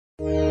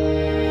Advance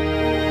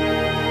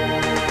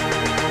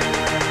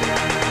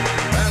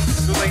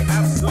to the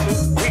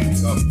absolute peak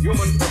of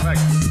human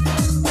perfection.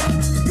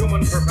 Human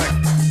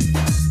perfection.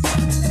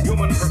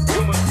 Human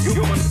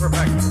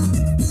perfection.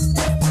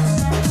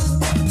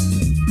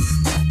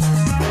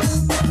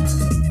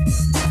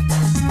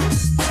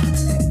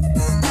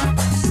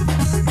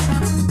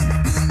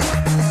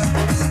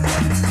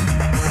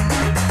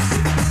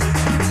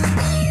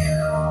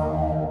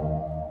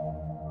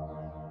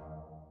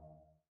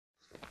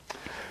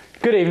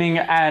 Good evening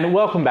and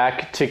welcome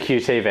back to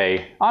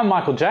QTV. I'm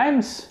Michael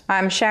James.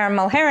 I'm Sharon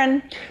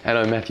Mulheron. And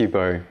I'm Matthew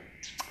Bowe.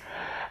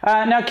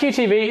 Now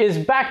QTV is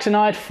back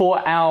tonight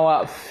for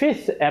our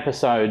 5th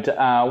episode.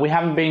 We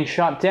haven't been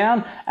shut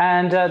down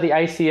and the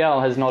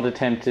ACL has not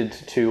attempted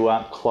to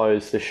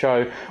close the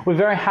show. We're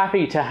very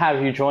happy to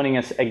have you joining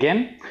us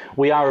again.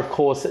 We are of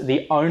course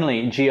the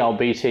only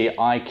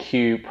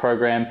GLBTIQ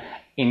program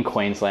in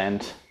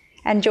Queensland.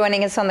 And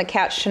joining us on the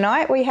couch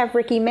tonight, we have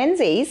Ricky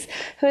Menzie,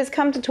 who has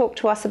come to talk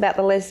to us about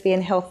the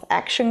Lesbian Health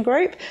Action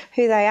Group,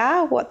 who they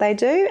are, what they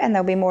do, and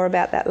there'll be more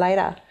about that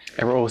later.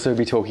 And we'll also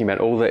be talking about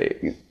all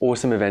the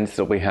awesome events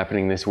that will be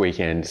happening this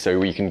weekend,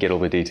 so you can get all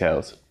the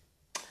details.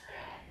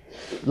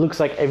 Looks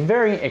like a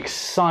very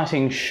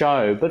exciting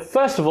show, but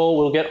first of all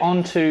we'll get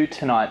on to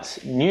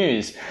tonight's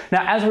news.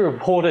 Now, as we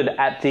reported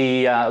at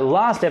the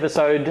last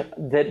episode,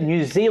 that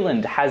New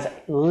Zealand has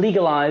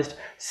legalised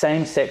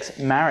same-sex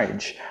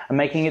marriage,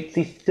 making it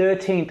the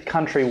 13th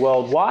country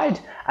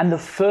worldwide and the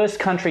first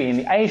country in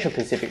the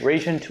Asia-Pacific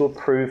region to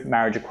approve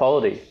marriage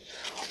equality.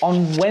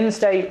 On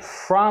Wednesday,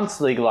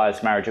 France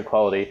legalised marriage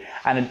equality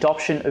and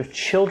adoption of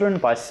children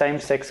by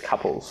same-sex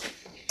couples.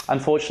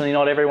 Unfortunately,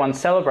 not everyone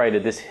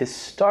celebrated this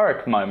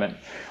historic moment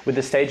with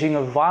the staging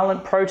of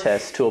violent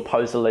protests to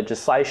oppose the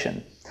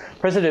legislation.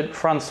 President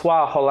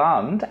Francois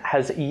Hollande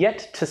has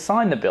yet to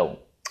sign the bill,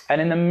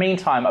 and in the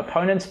meantime,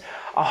 opponents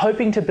are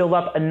hoping to build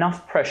up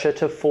enough pressure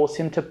to force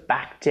him to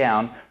back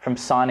down from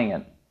signing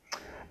it.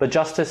 But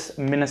Justice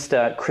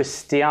Minister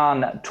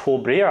Christian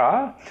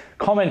Taubira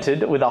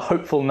commented with a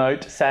hopeful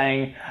note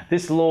saying,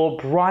 "This law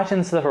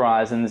brightens the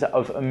horizons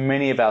of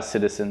many of our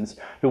citizens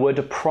who were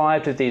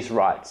deprived of these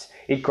rights.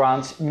 It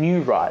grants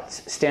new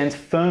rights, stands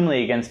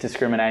firmly against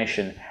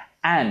discrimination,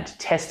 and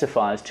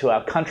testifies to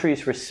our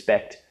country's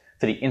respect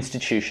for the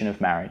institution of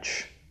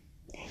marriage."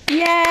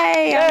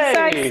 Yay! I'm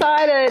so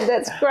excited.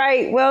 That's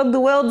great. Well, the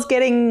world's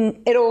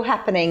getting it all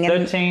happening.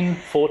 13,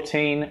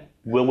 14,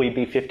 will we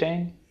be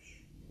 15?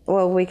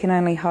 Well, we can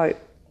only hope,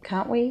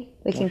 can't we?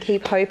 We can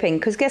keep hoping.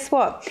 Because guess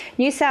what?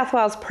 New South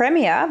Wales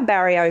Premier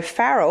Barry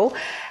O'Farrell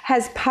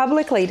has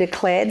publicly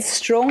declared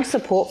strong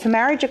support for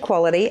marriage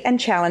equality and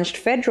challenged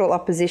federal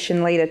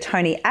opposition leader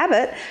Tony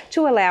Abbott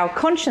to allow a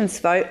conscience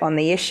vote on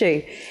the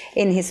issue.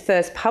 In his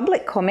first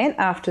public comment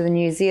after the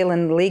New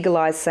Zealand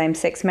legalised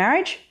same-sex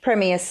marriage,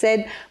 Premier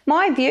said,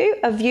 "My view,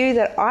 a view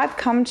that I've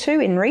come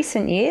to in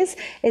recent years,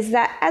 is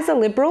that as a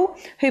Liberal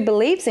who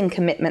believes in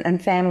commitment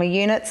and family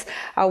units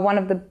are one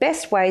of the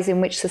best ways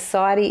in which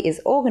society is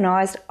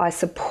organised, I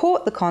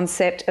support the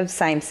concept of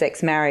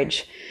same-sex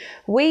marriage.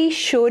 We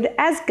should,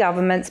 as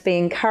governments, be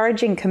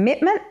encouraging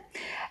commitment.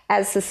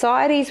 As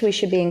societies, we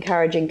should be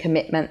encouraging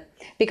commitment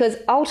because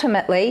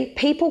ultimately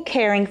people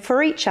caring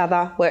for each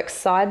other work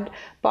side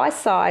by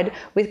side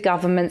with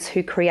governments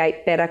who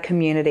create better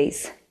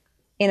communities."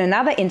 In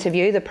another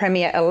interview, the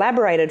Premier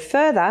elaborated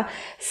further,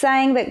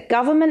 saying that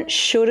government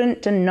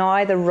shouldn't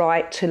deny the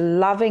right to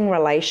loving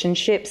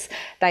relationships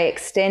they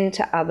extend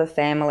to other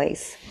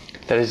families.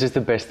 That is just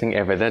the best thing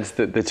ever. That's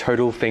the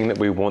total thing that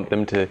we want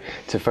them to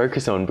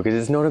focus on, because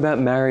it's not about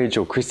marriage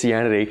or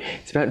Christianity.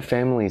 It's about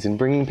families and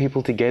bringing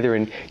people together,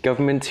 and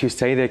governments who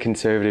say they're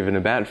conservative and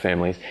about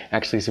families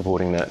actually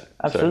supporting that.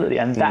 Absolutely,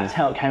 and that's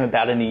how it came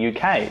about in the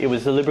UK. It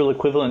was the Liberal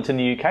equivalent in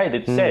the UK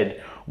that said,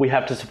 we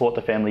have to support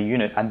the family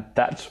unit, and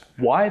that's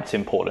why it's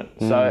important.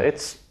 So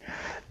it's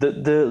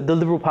the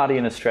Liberal Party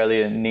in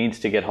Australia needs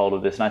to get hold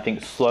of this, and I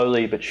think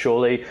slowly but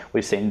surely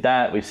we've seen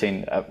that. We've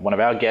seen one of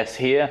our guests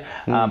here,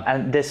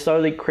 and they're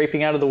slowly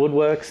creeping out of the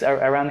woodworks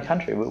around the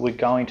country. We're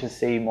going to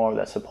see more of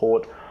that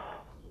support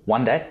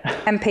one day.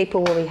 And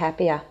people will be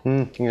happier.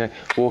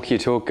 Walk your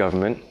talk,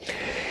 government.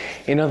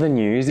 In other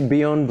news,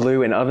 Beyond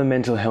Blue and other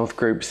mental health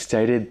groups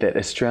stated that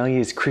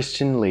Australia's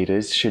Christian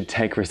leaders should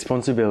take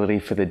responsibility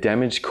for the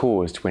damage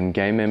caused when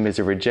gay members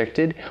are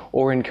rejected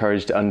or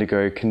encouraged to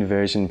undergo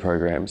conversion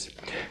programs.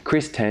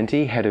 Chris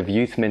Tanti, head of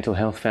Youth Mental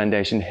Health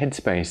Foundation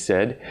Headspace,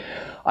 said,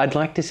 "I'd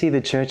like to see the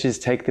churches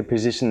take the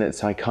position that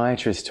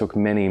psychiatrists took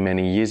many,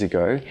 many years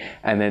ago,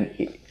 and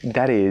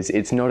that is,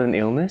 it's not an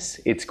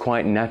illness, it's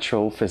quite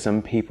natural for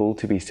some people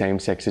to be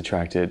same-sex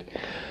attracted."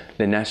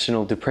 The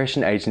National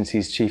Depression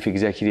Agency's Chief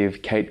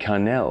Executive, Kate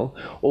Carnell,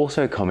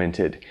 also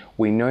commented,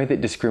 "We know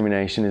that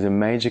discrimination is a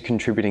major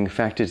contributing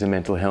factor to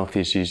mental health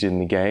issues in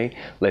the gay,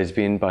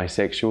 lesbian,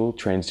 bisexual,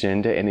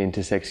 transgender and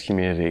intersex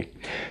community.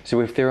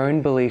 So if their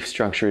own belief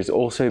structure is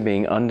also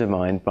being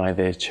undermined by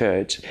their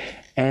church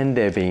and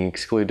they're being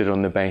excluded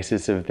on the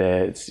basis of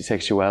their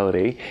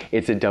sexuality,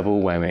 it's a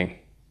double whammy."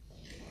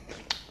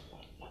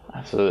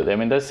 Absolutely. I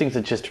mean, those things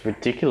are just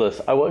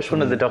ridiculous. I watched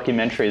one of the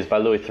documentaries by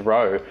Louis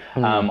Theroux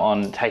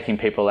on taking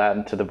people out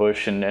into the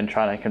bush and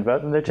trying to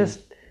convert them. They're just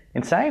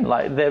insane.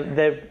 Like,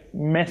 they're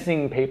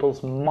messing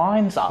people's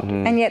minds up.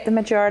 And yet the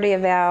majority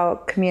of our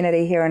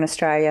community here in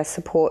Australia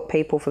support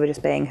people for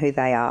just being who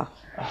they are.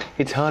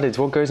 It's hard. It's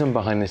what goes on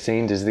behind the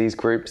scenes as these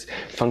groups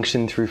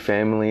function through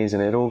families,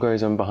 and it all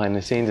goes on behind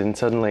the scenes, and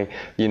suddenly,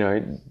 you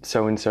know,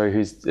 so-and-so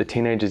who's a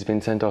teenager has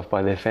been sent off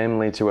by their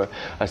family to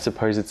a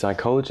supposed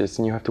psychologist,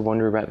 and you have to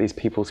wonder about these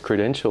people's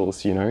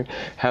credentials, you know.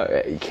 How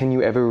can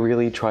you ever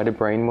really try to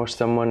brainwash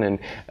someone and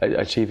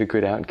achieve a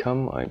good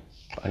outcome? I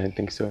don't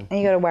think so. And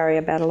you got to worry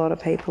about a lot of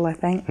people, I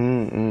think.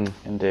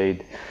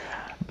 Indeed.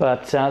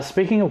 But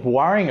speaking of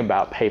worrying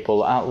about people,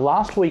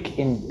 last week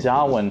in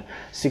Darwin,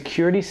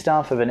 security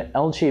staff of an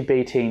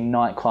LGBT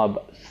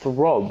nightclub,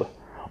 Throb,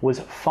 was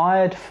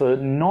fired for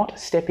not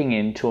stepping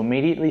in to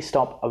immediately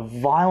stop a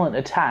violent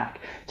attack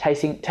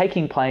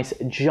taking place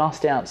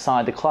just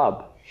outside the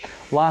club.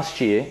 Last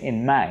year,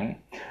 in May,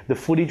 the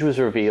footage was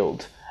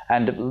revealed,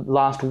 and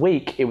last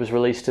week it was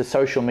released to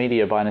social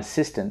media by an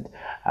assistant,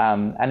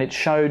 and it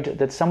showed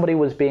that somebody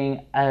was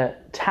being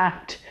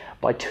attacked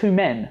by two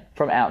men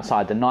from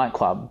outside the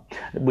nightclub,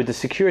 with the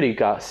security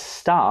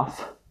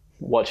staff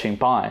watching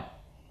by.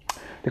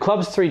 The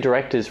club's 3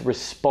 directors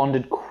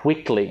responded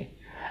quickly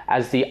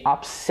as the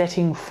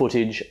upsetting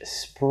footage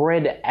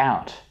spread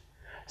out,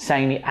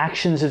 saying the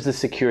actions of the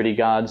security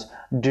guards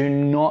do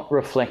not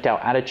reflect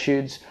our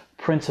attitudes,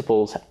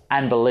 principles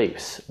and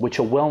beliefs, which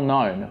are well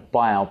known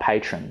by our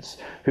patrons,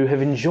 who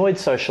have enjoyed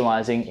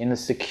socialising in the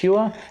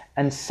secure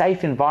and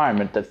safe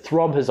environment that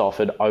Throb has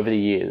offered over the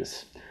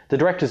years. The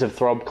directors of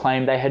Throb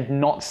claimed they had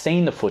not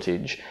seen the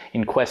footage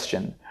in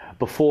question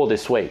before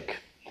this week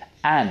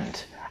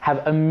and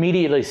have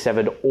immediately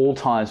severed all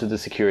ties with the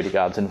security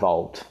guards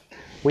involved.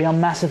 We are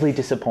massively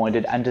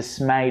disappointed and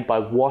dismayed by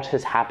what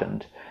has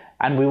happened,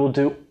 and we will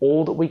do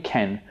all that we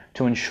can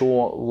to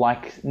ensure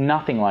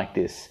nothing like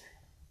this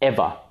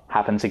ever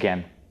happens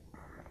again.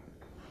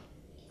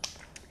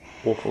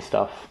 Awful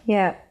stuff.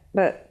 Yeah.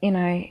 But, you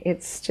know,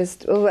 it's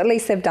just, well, at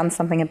least they've done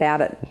something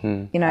about it.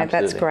 You know, Absolutely.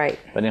 That's great.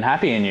 But in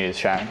happier news,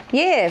 Sharon.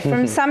 Yeah,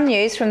 from some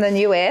news from the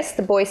US,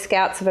 the Boy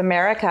Scouts of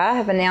America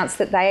have announced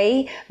that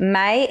they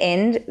may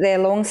end their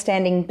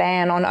long-standing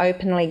ban on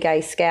openly gay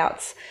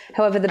scouts.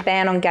 However, the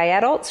ban on gay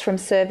adults from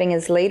serving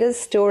as leaders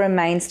still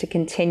remains to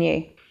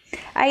continue.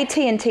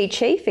 AT&T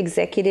Chief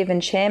Executive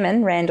and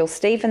Chairman Randall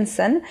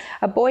Stevenson,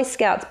 a Boy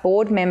Scouts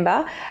board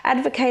member,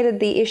 advocated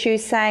the issue,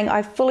 saying,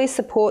 "I fully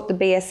support the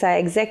BSA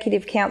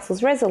Executive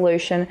Council's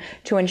resolution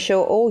to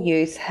ensure all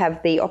youth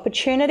have the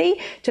opportunity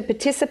to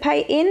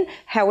participate in,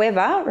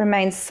 however,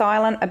 remains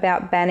silent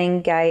about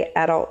banning gay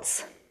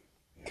adults."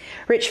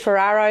 Rich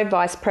Ferraro,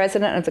 Vice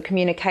President of the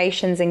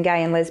Communications and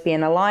Gay and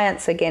Lesbian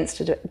Alliance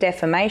Against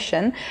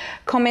Defamation,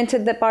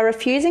 commented that by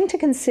refusing to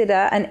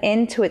consider an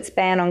end to its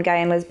ban on gay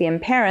and lesbian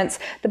parents,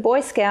 the Boy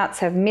Scouts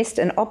have missed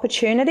an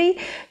opportunity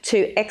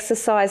to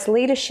exercise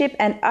leadership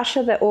and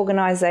usher the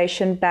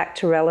organisation back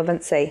to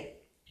relevancy.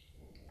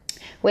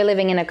 We're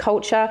living in a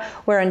culture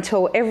where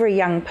until every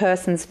young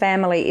person's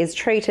family is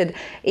treated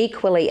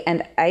equally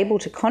and able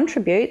to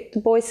contribute, the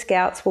Boy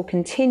Scouts will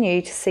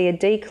continue to see a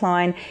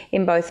decline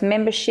in both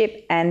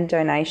membership and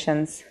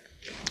donations.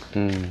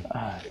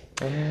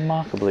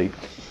 Remarkably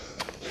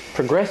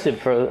progressive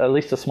for at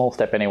least a small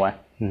step anyway.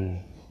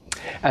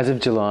 As of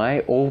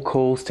July, all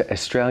calls to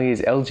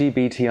Australia's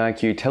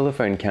LGBTIQ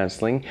telephone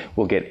counselling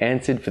will get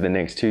answered for the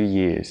next 2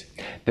 years.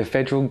 The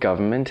federal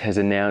government has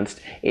announced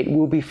it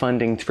will be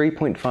funding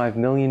 $3.5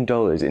 million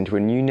into a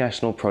new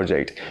national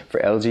project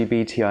for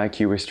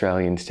LGBTIQ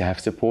Australians to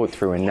have support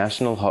through a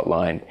national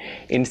hotline,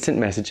 instant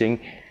messaging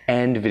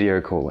and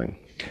video calling.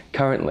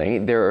 Currently,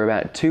 there are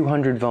about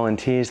 200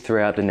 volunteers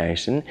throughout the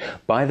nation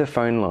by the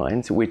phone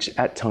lines, which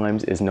at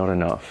times is not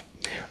enough.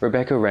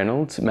 Rebecca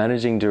Reynolds,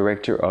 Managing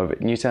Director of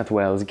New South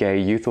Wales Gay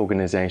Youth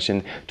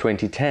Organisation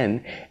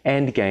 2010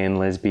 and Gay and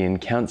Lesbian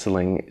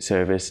Counselling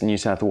Service New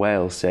South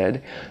Wales,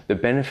 said, "The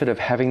benefit of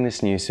having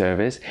this new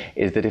service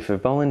is that if a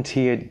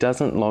volunteer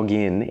doesn't log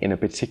in a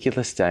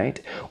particular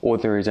state, or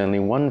there is only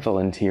one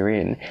volunteer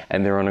in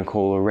and they're on a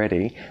call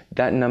already,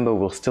 that number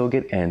will still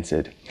get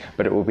answered,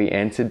 but it will be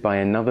answered by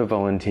another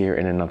volunteer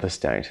in another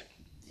state."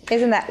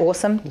 Isn't that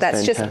awesome? That's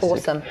Fantastic. just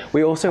awesome.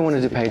 We also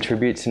wanted to pay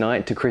tribute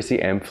tonight to Chrissy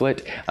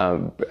Amphlett,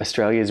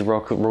 Australia's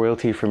rock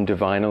royalty from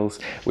Divinals.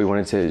 We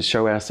wanted to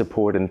show our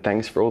support and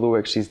thanks for all the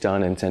work she's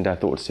done and send our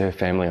thoughts to her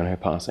family on her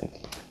passing.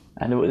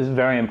 And it was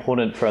very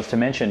important for us to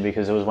mention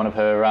because it was one of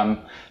her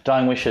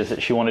dying wishes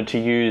that she wanted to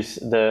use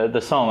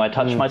the song "I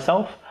Touch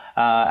Myself"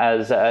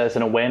 as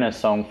an awareness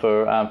song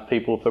for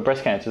people for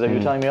breast cancer. Is that what you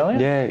were telling me earlier?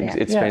 Yeah,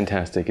 it's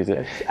fantastic.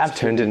 It's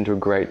turned it into a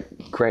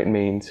great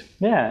means.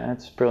 Yeah,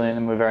 it's brilliant,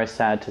 and we're very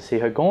sad to see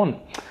her gone.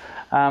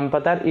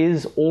 But that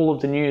is all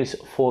of the news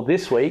for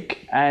this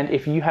week. And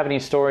if you have any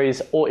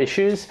stories or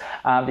issues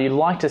that you'd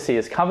like to see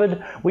us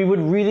covered, we would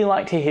really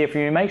like to hear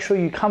from you. Make sure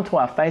you come to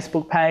our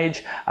Facebook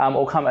page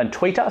or come and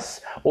tweet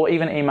us, or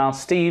even email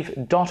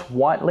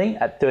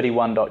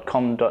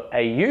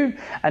steve.whiteley@31.com.au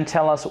and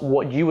tell us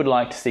what you would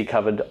like to see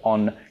covered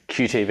on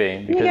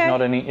QTV. Because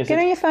not only is Get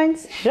on your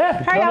phones.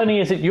 not only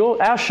is it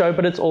our show,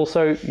 but it's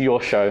also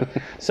your show.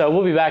 So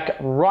we'll be back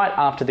right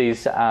after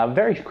these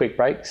very quick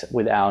breaks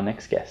with our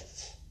next guests.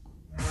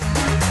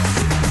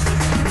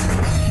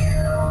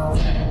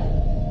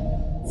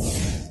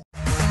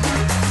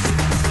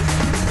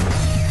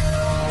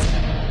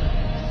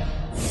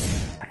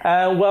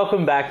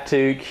 Welcome back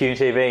to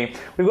QTV.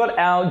 We've got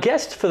our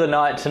guest for the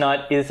night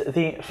tonight is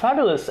the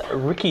fabulous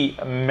Ricky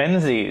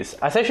Menzie.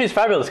 I say she's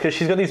fabulous because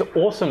she's got these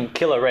awesome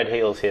killer red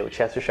heels here, which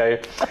she has to show you.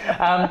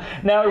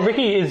 Now,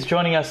 Ricky is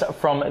joining us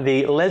from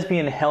the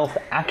Lesbian Health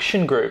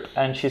Action Group,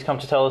 and she's come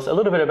to tell us a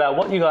little bit about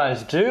what you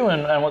guys do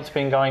and what's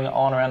been going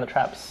on around the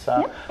traps.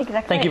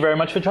 Exactly. Thank you very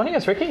much for joining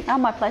us, Ricky. Oh,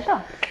 my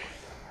pleasure.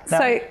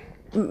 So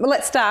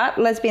let's start.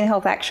 Lesbian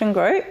Health Action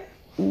Group.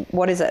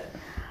 What is it?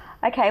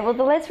 Okay, well,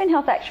 the Lesbian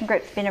Health Action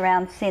Group's been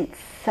around since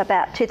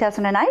about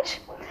 2008.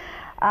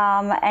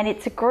 And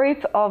it's a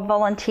group of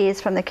volunteers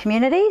from the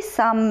community,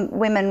 some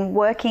women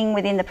working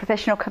within the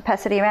professional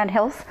capacity around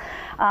health,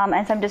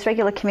 and some just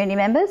regular community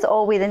members,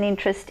 all with an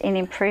interest in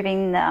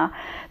improving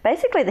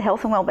basically the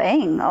health and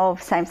well-being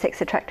of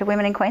same-sex attracted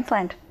women in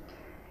Queensland.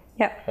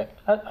 Yep.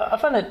 I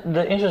find that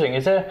interesting.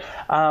 Is there,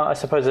 I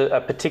suppose,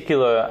 a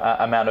particular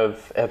amount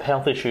of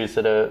health issues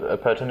that are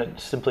pertinent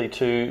simply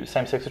to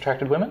same-sex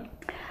attracted women?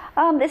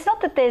 It's not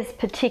that there's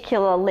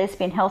particular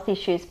lesbian health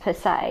issues per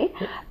se,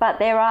 but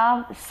there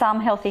are some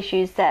health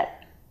issues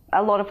that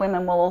a lot of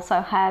women will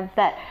also have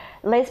that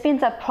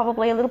lesbians are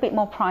probably a little bit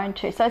more prone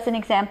to. So as an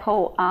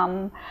example,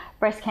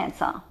 breast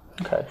cancer.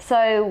 Okay.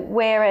 So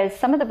whereas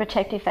some of the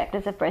protective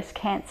factors of breast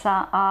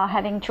cancer are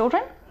having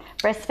children,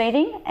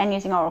 breastfeeding and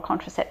using oral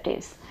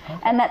contraceptives. Okay.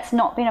 And that's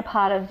not been a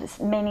part of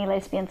many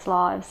lesbians'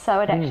 lives, so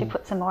it actually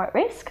puts them more at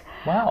risk.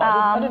 Wow,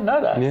 I didn't know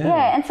that.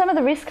 Yeah, and some of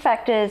the risk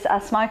factors are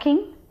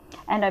smoking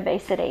and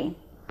obesity.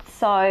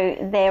 So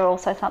they're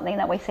also something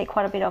that we see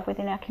quite a bit of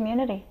within our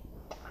community.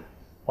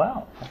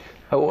 Wow.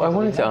 I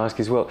wanted to ask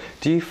as well,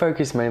 do you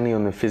focus mainly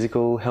on the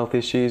physical health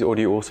issues, or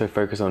do you also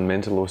focus on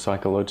mental or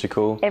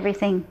psychological?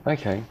 Everything.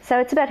 Okay. So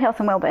it's about health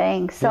and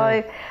well-being.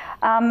 So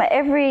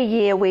every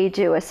year we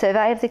do a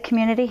survey of the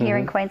community here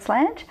in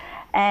Queensland,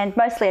 and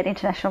mostly at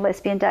International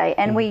Lesbian Day,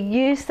 and we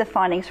use the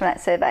findings from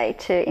that survey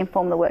to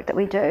inform the work that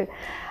we do.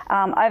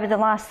 Over the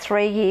last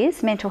 3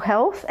 years, mental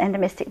health and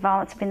domestic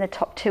violence have been the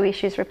top two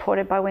issues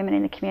reported by women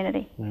in the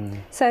community.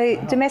 So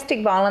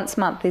Domestic Violence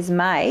Month is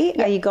May.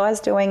 Yep. Are you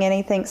guys doing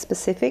anything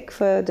specific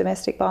for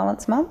Domestic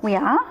Violence Month? We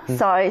are.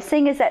 So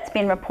seeing as that's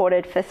been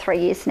reported for 3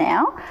 years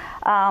now,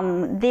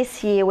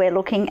 this year we're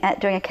looking at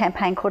doing a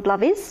campaign called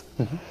Love Is.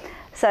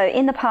 So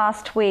in the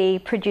past we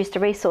produced a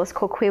resource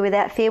called Queer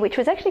Without Fear, which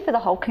was actually for the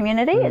whole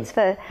community. It's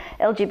for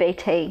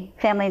LGBT,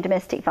 family and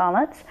domestic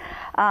violence.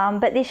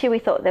 But this year we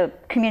thought the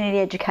community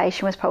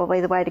education was probably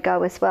the way to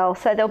go as well.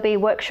 So there'll be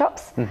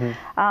workshops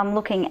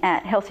looking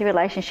at healthy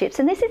relationships.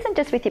 And this isn't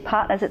just with your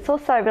partners, it's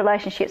also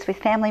relationships with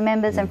family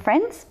members and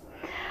friends.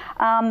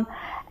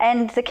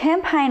 And the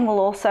campaign will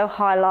also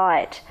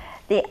highlight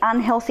the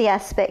unhealthy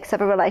aspects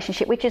of a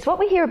relationship, which is what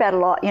we hear about a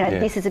lot. You know,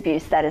 this is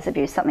abuse, that is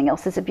abuse, something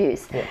else is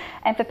abuse.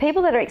 And for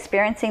people that are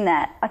experiencing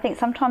that, I think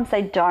sometimes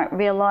they don't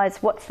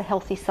realise what's the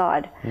healthy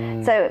side.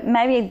 So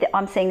maybe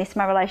I'm seeing this in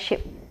my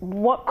relationship,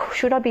 what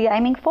should I be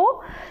aiming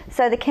for?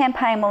 So the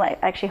campaign will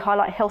actually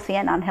highlight healthy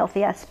and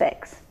unhealthy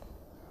aspects.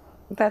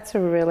 That's a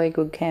really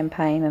good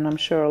campaign, and I'm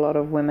sure a lot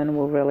of women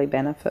will really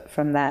benefit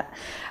from that.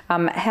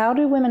 How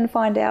do women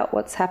find out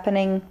what's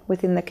happening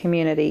within the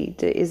community?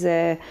 Is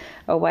there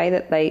a way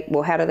that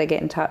how do they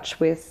get in touch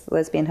with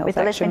Lesbian Health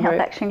Action Group? Lesbian Health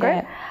Action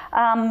Group.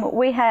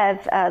 We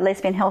have a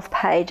Lesbian Health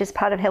page as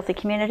part of Healthy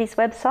Communities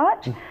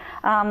website.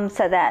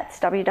 So that's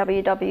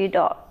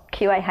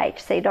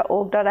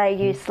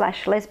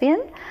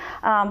www.qahc.org.au/lesbian.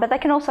 But they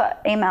can also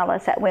email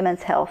us at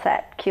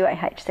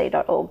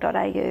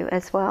womenshealth@qahc.org.au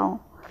as well.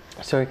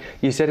 So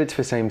you said it's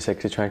for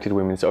same-sex attracted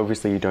women, so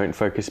obviously you don't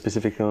focus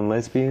specifically on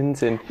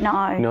lesbians?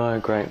 No. No,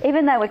 great.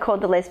 Even though we're called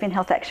the Lesbian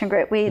Health Action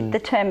Group, the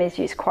term is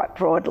used quite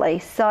broadly.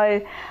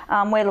 So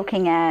we're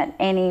looking at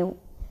any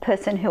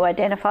person who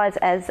identifies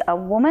as a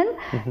woman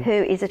who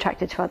is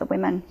attracted to other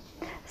women.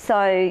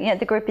 So, you know,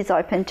 the group is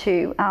open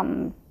to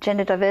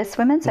gender diverse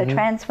women, so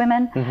trans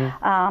women,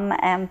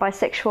 and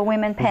bisexual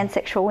women,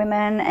 pansexual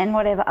women, and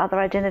whatever other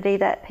identity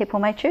that people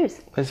may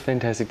choose. That's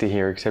fantastic to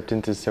hear.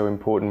 Acceptance is so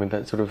important with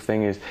that sort of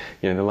thing. Is,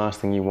 you know, the last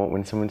thing you want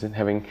when someone's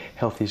having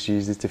health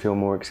issues is to feel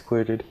more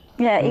excluded.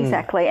 Yeah,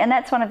 exactly. And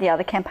that's one of the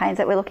other campaigns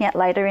that we're looking at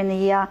later in the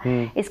year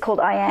is called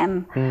I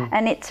Am.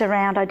 And it's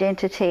around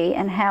identity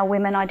and how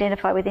women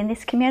identify within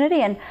this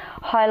community and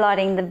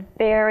highlighting the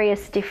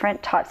various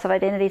different types of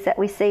identities that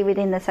we see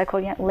within the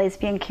so-called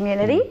lesbian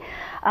community.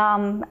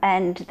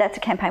 And that's a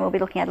campaign we'll be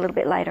looking at a little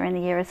bit later in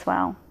the year as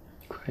well.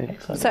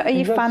 Excellent. So are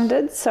you guys-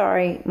 funded?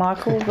 Sorry,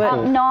 Michael.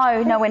 But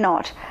No, we're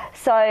not.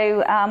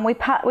 So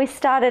we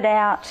started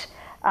out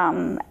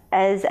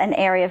as an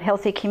area of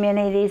healthy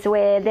communities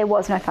where there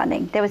was no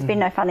funding. There has been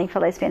no funding for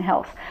lesbian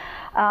health.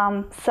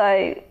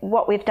 So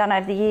what we've done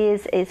over the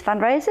years is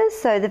fundraisers.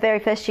 So the very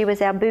first year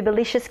was our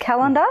Boobalicious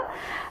calendar.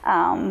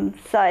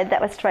 So that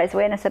was to raise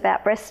awareness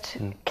about breast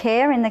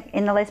care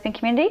in the lesbian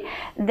community.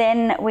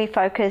 Then we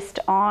focused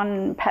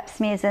on pap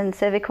smears and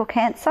cervical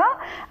cancer,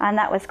 and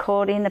that was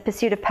called In the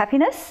Pursuit of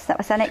Pappiness. That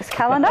was our next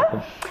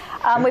calendar.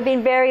 We've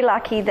been very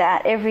lucky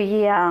that every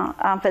year,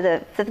 for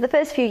the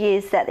first few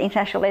years that the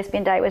International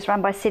Lesbian Day was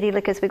run by City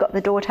Liquors, we got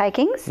the door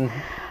takings.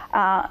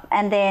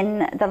 And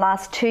then the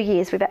last 2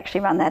 years we've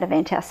actually run that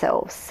event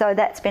ourselves. So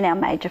that's been our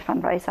major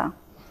fundraiser.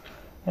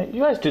 Now,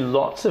 you guys do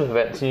lots of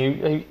events,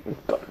 and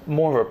you've got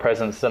more of a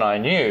presence than I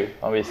knew,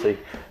 obviously,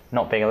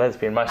 not being a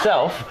lesbian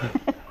myself.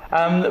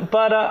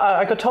 But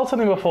I got told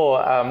something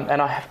before,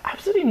 and I have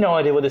absolutely no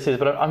idea what this is,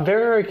 but I'm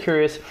very, very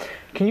curious.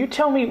 Can you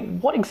tell me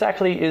what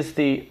exactly is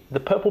the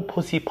Purple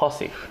Pussy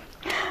Posse?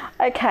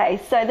 Okay,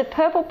 so the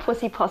Purple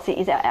Pussy Posse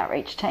is our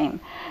outreach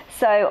team.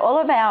 So all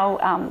of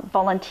our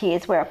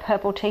volunteers wear a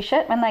purple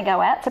t-shirt when they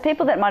go out. So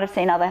people that might have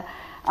seen other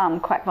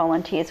quack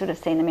volunteers would have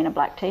seen them in a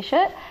black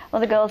t-shirt. Well,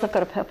 the girls have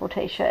got a purple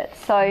t-shirt.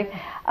 So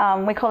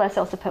we call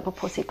ourselves the Purple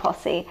Pussy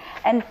Posse.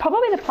 And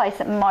probably the place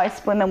that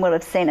most women would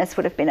have seen us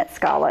would have been at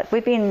Scarlet.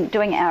 We've been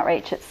doing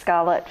outreach at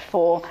Scarlet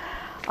for,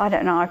 I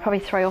don't know, probably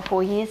 3 or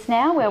 4 years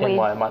now. Where And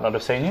why I might not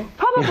have seen you?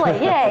 Probably,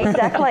 yeah,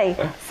 exactly.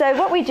 So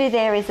what we do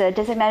there is a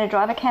designated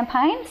driver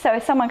campaign. So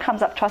if someone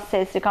comes up to us and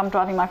says, look, I'm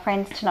driving my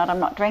friends tonight, I'm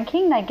not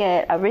drinking, they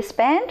get a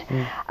wristband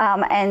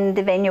and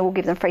the venue will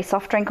give them free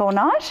soft drink all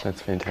night.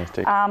 That's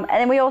fantastic. And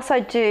then we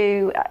also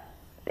do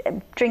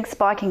drink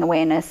spiking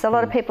awareness. A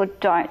lot of people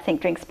don't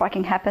think drink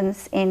spiking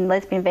happens in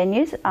lesbian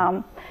venues.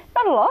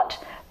 Not a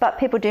lot, but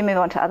people do move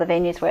on to other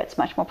venues where it's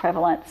much more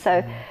prevalent.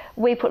 So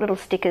we put little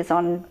stickers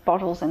on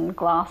bottles and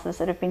glasses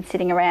that have been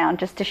sitting around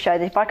just to show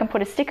that if I can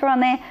put a sticker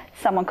on there,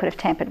 someone could have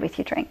tampered with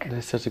your drink.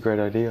 That's such a great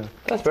idea.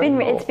 That's very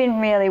cool. It's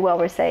been really well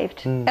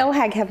received.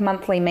 LHAG have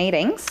monthly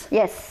meetings.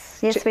 Yes,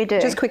 we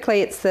do. Just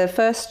quickly, it's the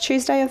first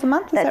Tuesday of the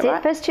month, is That's that it.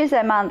 right? First Tuesday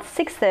a month,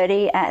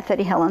 6:30 at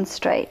 30 Helen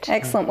Street.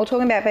 Excellent. Well,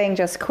 talking about being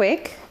just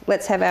quick,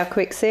 let's have our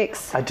quick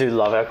six. I do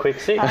love our quick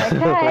six.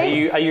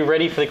 Okay. Are you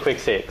ready for the quick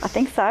six? I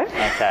think so.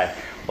 Okay.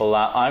 Well,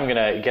 I'm going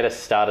to get us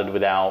started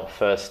with our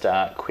first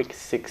quick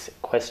 6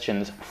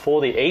 questions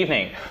for the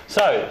evening.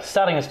 So,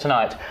 starting us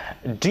tonight,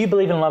 do you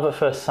believe in love at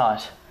first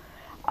sight?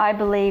 I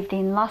believed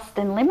in lust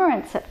and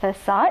limerence at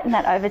first sight, and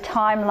that over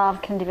time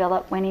love can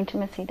develop when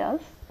intimacy does.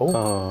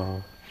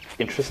 Oh.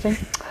 Interesting.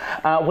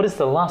 What is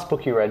the last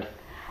book you read?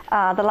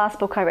 The last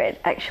book I read,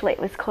 actually, it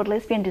was called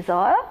Lesbian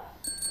Desire.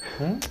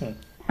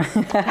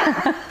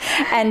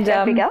 And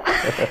Go figure.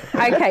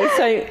 okay,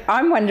 so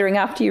I'm wondering,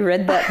 after you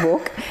read that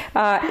book,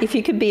 if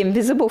you could be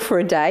invisible for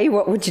a day,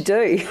 what would you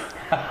do?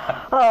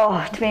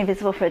 Oh, to be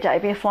invisible for a day,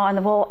 be a fly on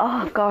the wall.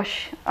 Oh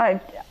gosh,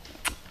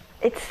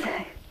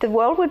 the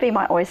world would be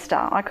my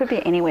oyster. I could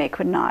be anywhere,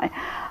 couldn't I?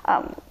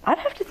 I'd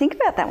have to think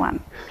about that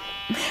one.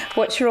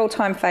 What's your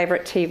all-time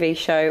favourite TV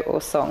show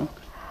or song?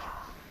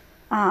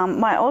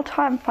 My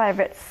all-time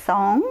favourite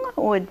song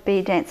would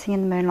be Dancing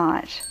in the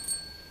Moonlight.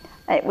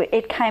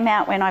 It came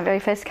out when I very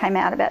first came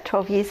out about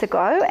 12 years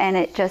ago, and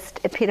it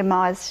just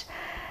epitomised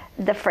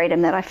the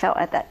freedom that I felt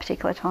at that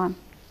particular time.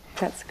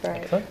 That's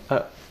great.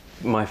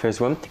 My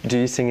first one. Do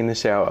you sing in the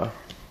shower?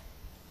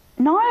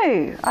 No,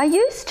 I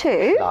used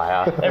to.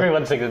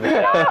 Everyone sings in the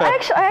shower. No,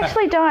 I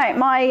actually don't.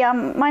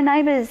 My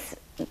neighbour's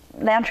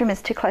lounge room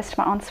is too close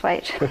to my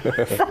ensuite,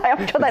 so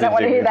I'm sure they don't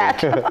want to hear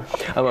that.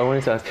 I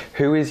wanted to ask,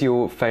 who is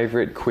your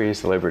favourite queer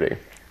celebrity?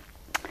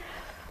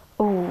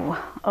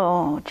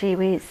 Oh, gee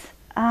whiz.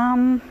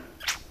 That's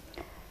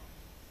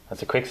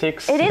a quick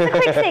 6. It is a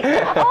quick 6.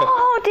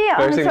 Oh dear.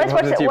 First thing that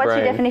what's comes to your your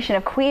brain. definition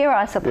of queer,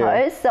 I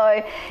suppose?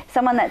 So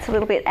someone that's a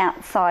little bit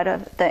outside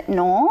of the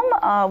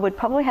norm would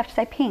probably have to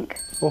say Pink.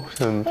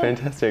 Awesome,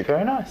 fantastic.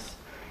 Very nice.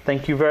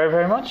 Thank you very,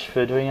 very much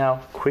for doing our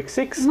quick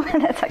 6.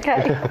 That's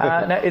okay.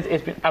 No,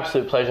 it's been an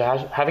absolute pleasure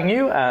having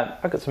you.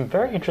 I've got some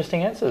very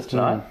interesting answers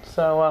tonight.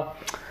 So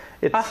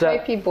it's. I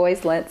hope you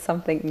boys learnt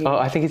something new. Oh,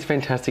 I think it's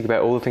fantastic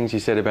about all the things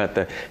you said about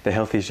the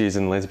health issues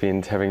and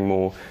lesbians having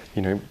more,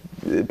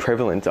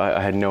 prevalent.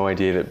 I had no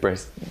idea that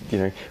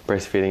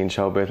breastfeeding and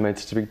childbirth made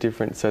such a big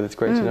difference. So that's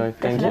great to know.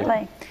 Thank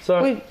Definitely. you.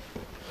 So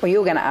Well, you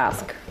were going to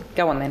ask.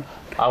 Go on then.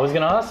 I was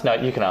going to ask. No,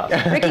 you can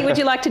ask. Ricky, would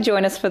you like to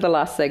join us for the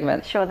last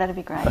segment? Sure, that'd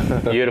be great.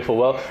 Beautiful.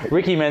 Well,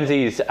 Ricky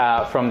Menzie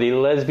from the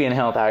Lesbian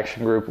Health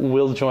Action Group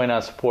will join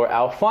us for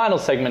our final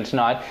segment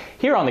tonight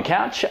here on the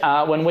couch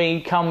when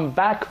we come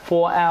back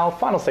for our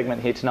final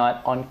segment here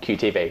tonight on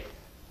QTV.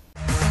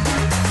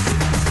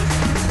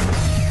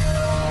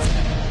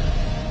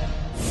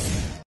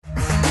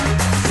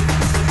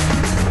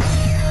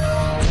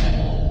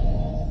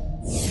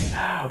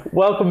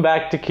 Welcome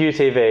back to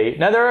QTV.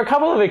 Now, there are a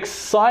couple of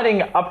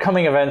exciting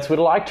upcoming events we'd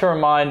like to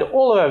remind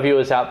all of our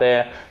viewers out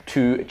there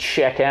to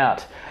check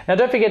out. Now,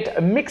 don't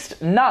forget,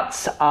 Mixed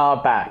Nuts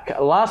are back.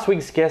 Last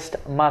week's guest,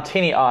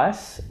 Martini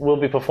Ice, will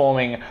be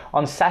performing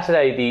on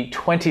Saturday the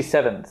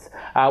 27th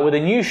with a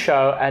new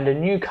show and a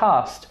new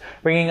cast,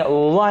 bringing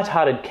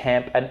light-hearted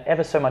camp and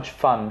ever so much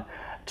fun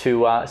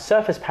to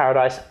Surfers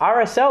Paradise,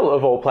 RSL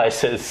of all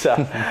places.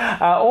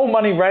 All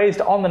money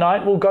raised on the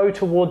night will go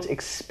towards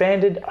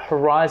Expanded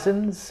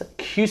Horizons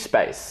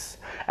Q-Space,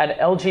 an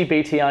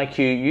LGBTIQ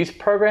youth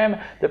program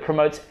that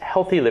promotes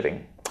healthy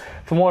living.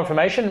 For more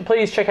information,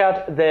 please check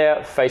out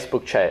their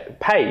Facebook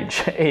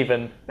page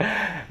even.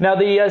 Now,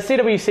 the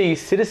CWC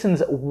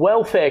Citizens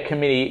Welfare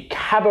Committee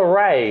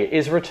Cabaret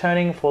is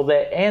returning for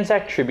their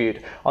Anzac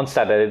tribute on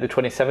Saturday the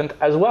 27th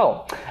as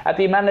well at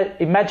the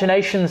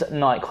Imaginations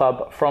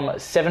nightclub from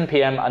 7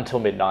 p.m. until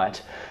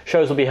midnight.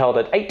 Shows will be held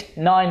at 8,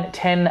 9,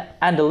 10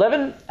 and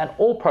 11, and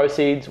all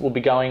proceeds will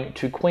be going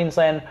to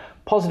Queensland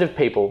Positive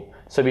People,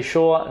 so be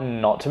sure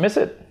not to miss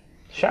it.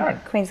 Sharon.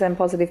 Queensland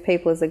Positive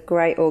People is a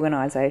great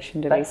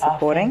organisation to be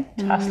supporting.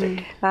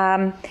 Fantastic.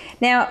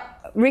 Now,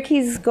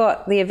 Ricky's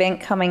got the event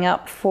coming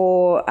up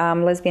for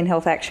Lesbian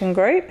Health Action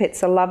Group.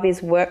 It's a Love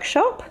Is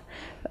workshop.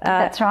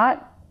 That's right.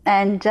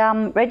 And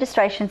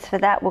registrations for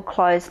that will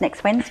close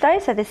next Wednesday,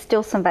 so there's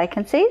still some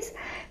vacancies.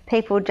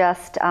 People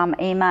just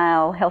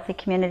email Healthy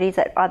Communities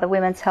at either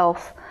Women's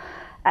Health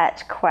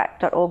at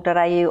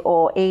quack.org.au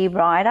or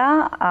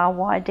eRider,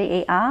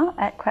 RYDER,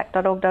 at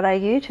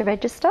quack.org.au to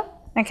register.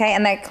 Okay,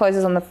 and that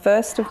closes on the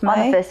 1st of May?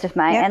 On the 1st of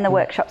May, Yep. and the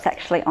workshop's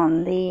actually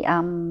on the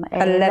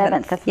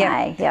 11th of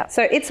May. Yeah.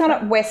 So it's on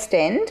at West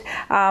End,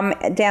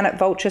 down at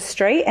Vulture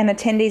Street, and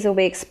attendees will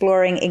be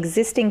exploring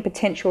existing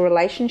potential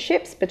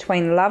relationships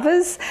between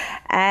lovers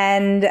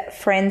and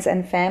friends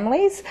and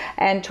families,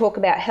 and talk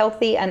about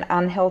healthy and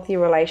unhealthy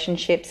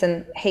relationships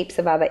and heaps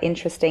of other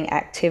interesting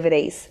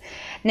activities.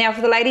 Now,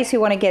 for the ladies who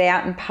want to get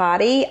out and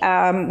party,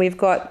 we've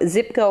got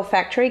Zip Girl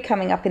Factory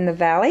coming up in the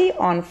Valley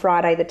on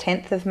Friday the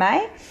 10th of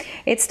May.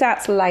 It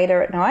starts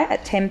later at night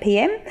at 10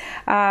 p.m.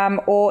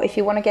 Or if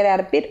you want to get out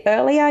a bit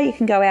earlier, you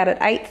can go out at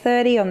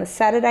 8:30 on the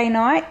Saturday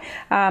night.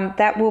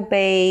 That will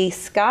be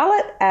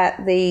Scarlet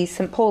at the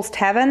St Paul's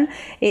Tavern.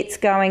 It's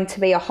going to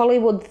be a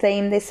Hollywood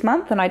theme this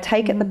month, and I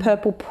take it the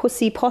Purple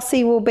Pussy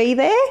Posse will be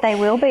there. They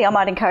will be. I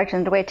might encourage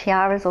them to wear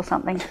tiaras or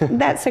something.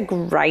 That's a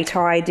great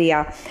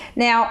idea.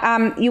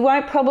 Now, you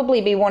won't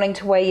probably be wanting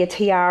to wear your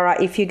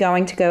tiara if you're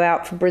going to go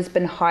out for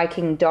Brisbane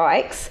hiking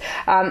dikes.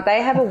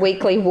 They have a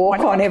weekly walk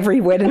on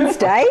every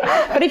Wednesday,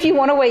 but if you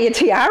want to wear your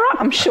tiara,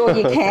 I'm sure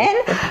you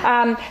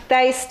can.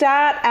 They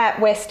start at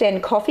West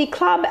End Coffee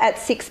Club at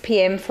 6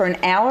 p.m. for an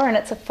hour, and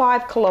it's a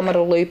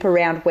 5-kilometre loop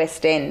around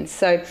West End.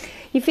 So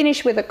you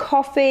finish with a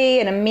coffee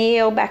and a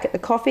meal back at the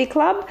coffee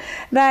club.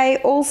 They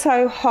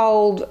also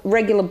hold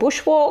regular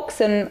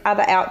bushwalks and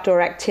other outdoor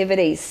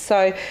activities.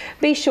 So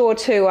be sure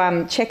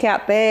to check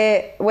out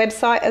their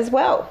website as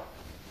well.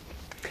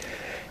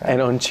 And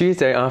on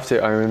Tuesday,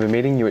 after I remember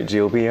meeting you at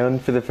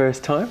GLBN for the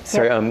first time.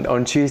 So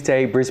on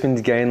Tuesday,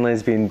 Brisbane's Gay and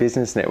Lesbian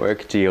Business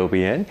Network,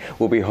 GLBN,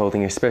 will be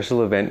holding a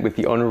special event with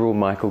the Honourable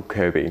Michael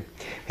Kirby.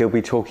 He'll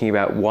be talking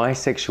about why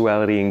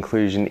sexuality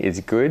inclusion is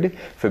good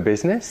for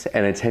business,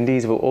 and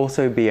attendees will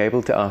also be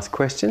able to ask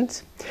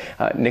questions.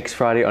 Next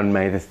Friday on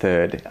May the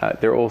 3rd.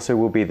 There also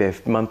will be their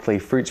monthly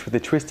Fruits with a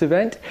Twist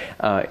event.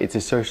 It's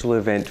a social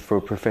event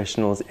for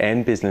professionals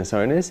and business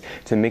owners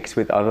to mix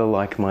with other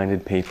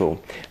like-minded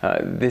people.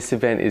 This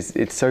event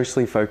it's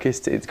socially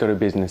focused. It's got a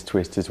business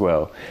twist as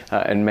well.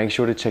 And make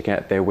sure to check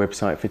out their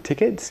website for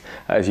tickets,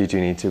 as you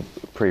do need to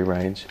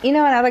pre-arrange. You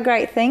know, another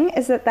great thing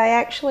is that they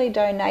actually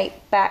donate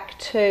back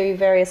to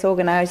various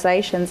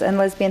organisations, and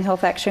Lesbian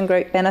Health Action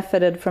Group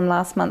benefited from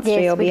last month's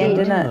GLBN,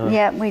 didn't it?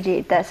 Yeah, we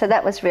did. So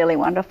that was really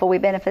wonderful. We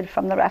benefited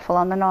from the raffle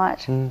on the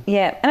night.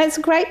 Yeah, and it's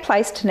a great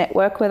place to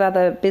network with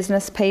other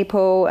business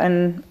people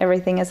and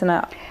everything, isn't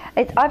it?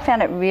 I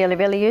found it really,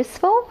 really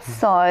useful.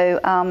 So,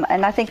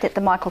 and I think that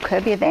the Michael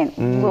Kirby event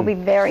will be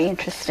very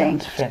interesting.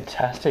 Sounds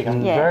fantastic.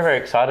 I'm very, very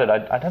excited.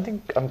 I don't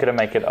think I'm going to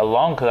make it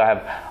along because I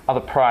have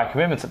other prior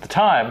commitments at the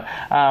time,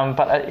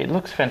 but it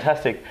looks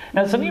fantastic.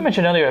 Now, something you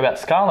mentioned earlier about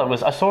Scarlet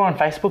was I saw on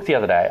Facebook the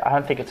other day.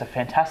 I think it's a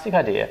fantastic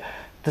idea.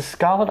 The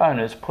Scarlet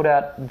owners put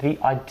out the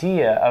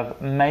idea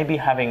of maybe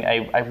having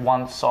a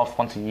once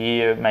a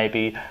year,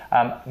 maybe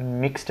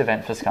mixed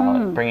event for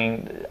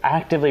Scarlet,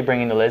 actively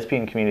bringing the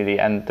lesbian community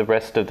and the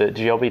rest of the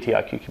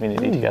GLBTIQ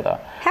community together.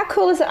 How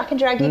cool is it? I can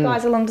drag you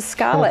guys along to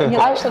Scarlet, and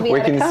you'll actually be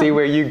able to come. We can see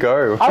where you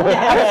go. I would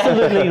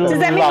absolutely Does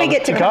that mean we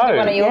get to come to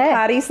one of your Yeah.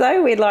 parties,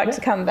 though? We'd like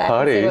to come back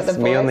Parties? and see what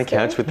the Me on the boys do.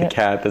 couch with the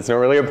cat. That's not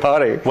really a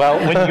party. Well,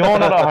 when you're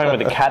not at home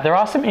with the cat, there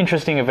are some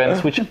interesting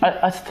events which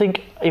I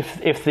think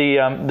if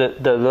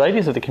the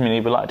ladies of the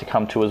community would like to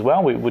come to as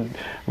well, we would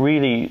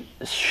really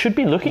should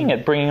be looking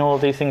at bringing all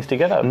of these things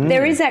together.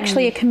 There is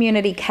actually a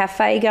community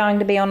cafe going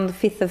to be on the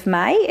 5th of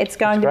May. It's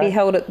going to be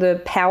held at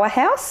the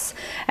Powerhouse,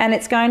 and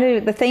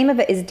the theme of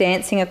it is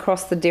dancing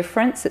across the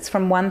difference. It's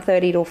from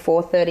 1:30 till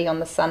 4:30 on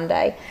the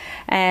Sunday.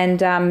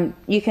 And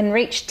you can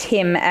reach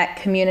Tim at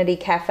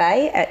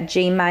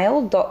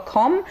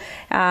communitycafe@gmail.com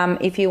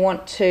if you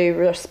want to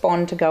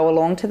respond to go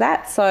along to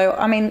that. So,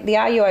 I mean, the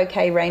Are You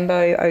OK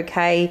Rainbow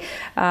OK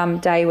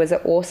Day was an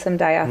awesome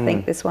day. I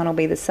think this one will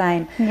be the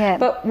same. Yeah.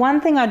 But one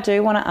thing I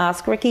do want to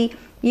ask, Ricky,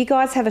 you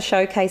guys have a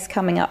showcase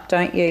coming up,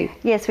 don't you?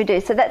 Yes, we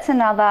do. So that's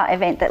another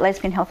event that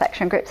Lesbian Health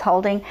Action Group's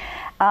holding.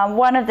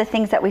 One of the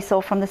things that we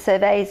saw from the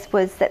surveys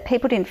was that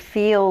people didn't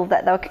feel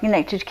that they were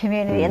connected to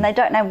community and they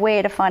don't know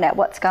where to find out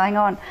what's going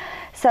on.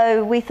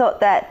 So we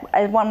thought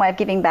that one way of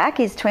giving back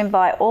is to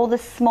invite all the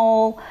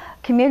small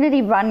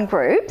community-run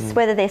groups,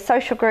 whether they're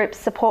social groups,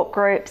 support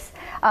groups,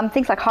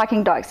 things like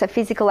hiking dogs, so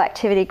physical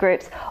activity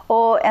groups,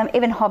 or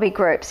even hobby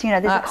groups. You know,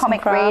 there's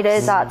comic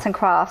readers, arts and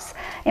crafts.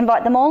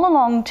 Invite them all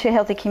along to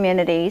Healthy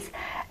Communities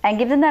and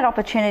give them that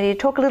opportunity to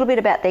talk a little bit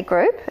about their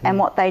group and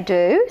what they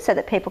do so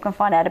that people can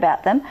find out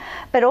about them,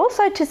 but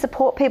also to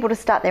support people to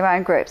start their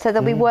own group. So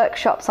there'll be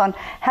workshops on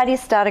how do you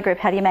start a group,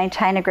 how do you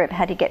maintain a group,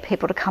 how do you get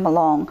people to come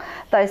along,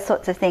 those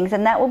sorts of things.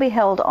 And that will be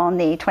held on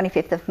the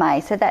 25th of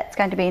May. So that's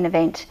going to be an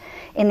event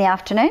in the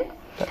afternoon.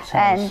 That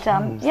sounds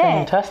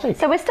fantastic.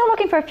 So we're still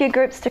looking for a few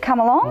groups to come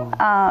along.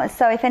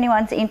 So if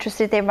anyone's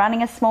interested, they're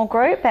running a small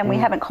group and we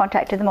haven't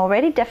contacted them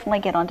already, definitely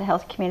get onto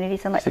Healthy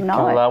Communities and let them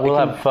know. We'll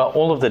have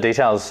all of the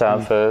details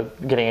for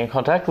getting in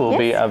contact will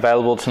be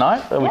available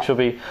tonight, which will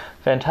be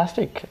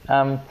fantastic.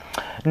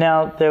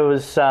 Now, there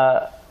was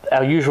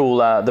our usual,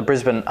 the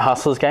Brisbane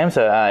Hustlers games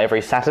are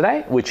every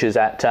Saturday, which is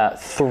at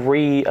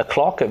 3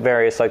 o'clock at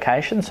various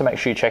locations. So make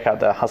sure you check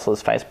out the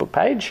Hustlers Facebook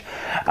page.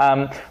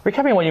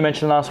 Recapping what you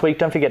mentioned last week,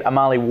 don't forget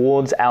Amali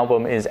Ward's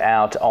album is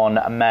out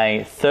on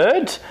May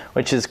 3rd,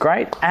 which is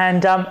great.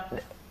 And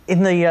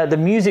in the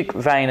music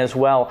vein as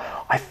well,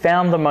 I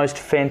found the most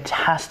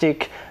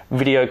fantastic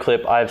video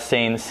clip I've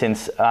seen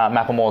since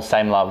Macklemore's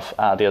Same Love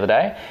the other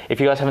day. If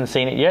you guys haven't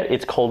seen it yet,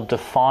 it's called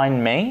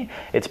Define Me.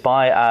 It's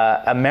by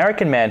an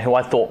American man who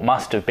I thought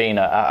must have been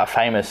a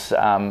famous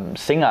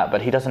singer,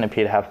 but he doesn't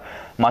appear to have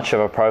much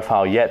of a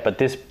profile yet. But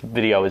this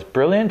video is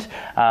brilliant.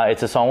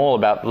 It's a song all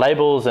about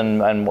labels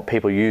and what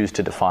people use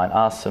to define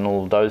us and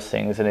all of those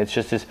things. And it's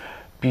just this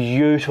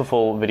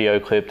beautiful video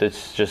clip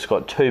that's just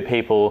got two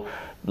people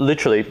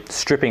literally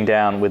stripping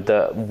down with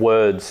the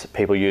words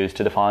people use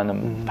to define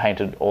them,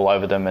 painted all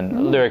over them,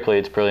 and lyrically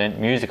it's brilliant,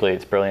 musically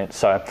it's brilliant.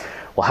 So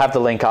we'll have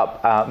the link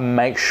up.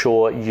 Make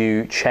sure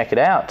you check it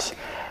out.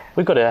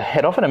 We've got to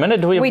head off in a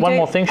minute. Do we have one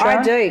more thing, Sharon?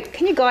 I do.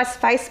 Can you guys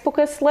Facebook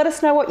us? Let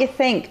us know what you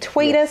think.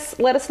 Tweet us.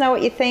 Let us know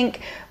what you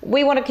think.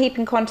 We want to keep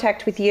in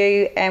contact with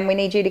you, and we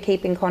need you to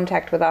keep in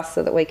contact with us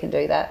so that we can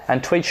do that.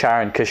 And tweet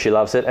Sharon because she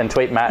loves it, and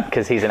tweet Matt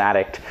because he's an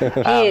addict.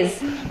 He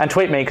is. And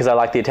tweet me because I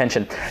like the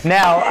attention.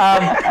 Now,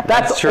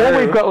 that's all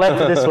we've got left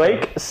for this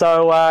week.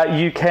 So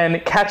you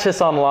can catch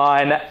us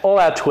online, all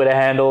our Twitter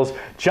handles,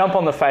 jump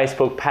on the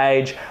Facebook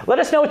page. Let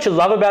us know what you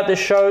love about this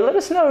show. Let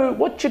us know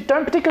what you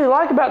don't particularly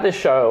like about this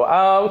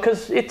show,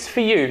 because it's for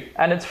you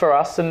and it's for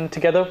us, and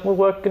together we'll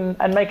work and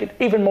make it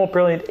even more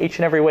brilliant each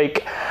and every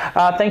week.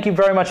 Thank you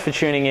very much for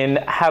tuning in.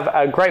 Have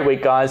a great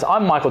week, guys.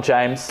 I'm Michael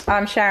James.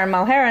 I'm Sharon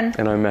Mulheron.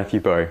 And I'm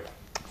Matthew Bowe.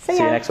 See you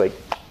next week.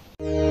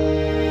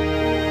 Advance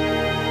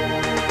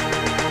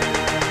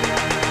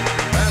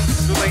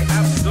to the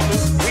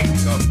absolute peak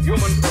of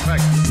human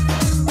perfection.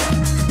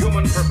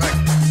 Human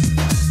perfection.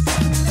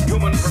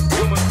 Human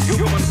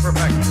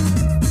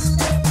perfection.